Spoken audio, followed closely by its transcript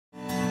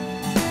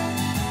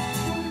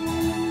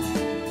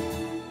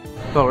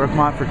Hello, Rick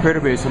Mott for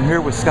Critterbase. I'm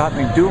here with Scott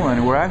McDulin,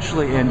 and we're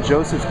actually in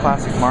Joseph's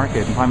Classic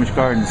Market in Palm Beach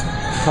Gardens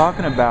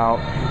talking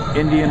about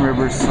Indian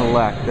River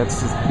Select.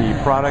 That's the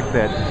product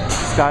that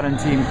Scott and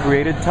team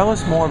created. Tell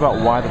us more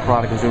about why the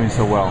product is doing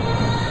so well.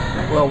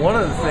 Well, one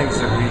of the things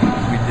that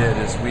we did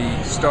is we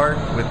start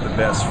with the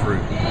best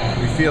fruit.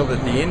 We feel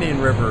that the Indian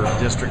River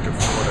District of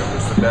Florida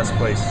was the best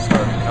place to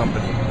start the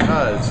company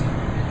because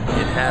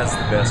it has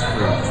the best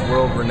fruit. It's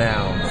world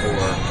renowned for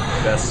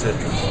best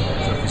citrus.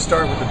 So if you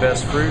start with the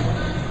best fruit,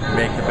 you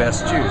make the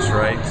best juice,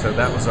 right? So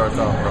that was our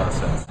thought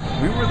process.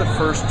 We were the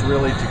first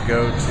really to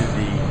go to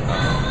the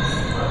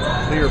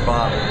clear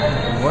bottle.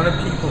 We wanted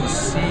people to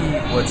see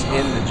what's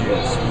in the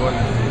juice. We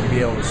wanted to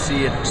be able to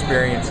see it,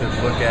 experience it,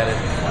 look at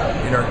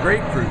it. In our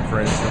grapefruit,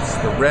 for instance,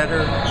 the redder,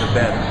 the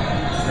better.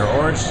 In our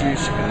orange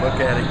juice, you can look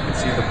at it, you can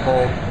see the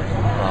pulp.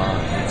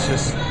 It's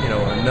just,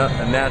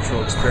 a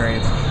natural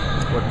experience.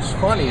 What's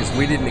funny is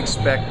we didn't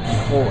expect the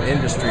whole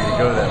industry to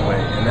go that way,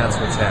 and that's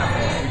what's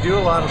happening. We do a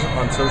lot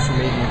on social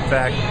media. In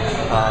fact,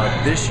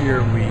 this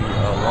year we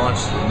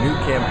launched a new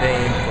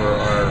campaign for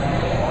our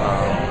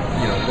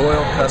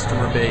loyal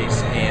customer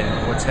base, and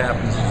what's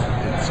happened is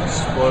it's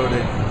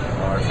exploded.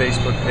 Our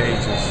Facebook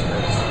page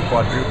has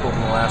quadrupled in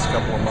the last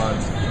couple of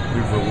months.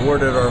 We've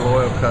rewarded our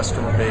loyal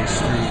customer base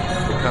through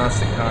the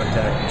constant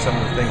contact and some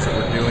of the things that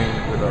we're doing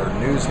with our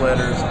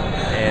newsletters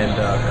and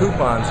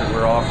coupons that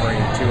we're offering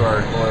to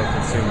our loyal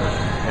consumers.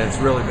 And it's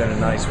really been a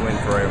nice win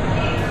for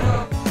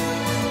everyone.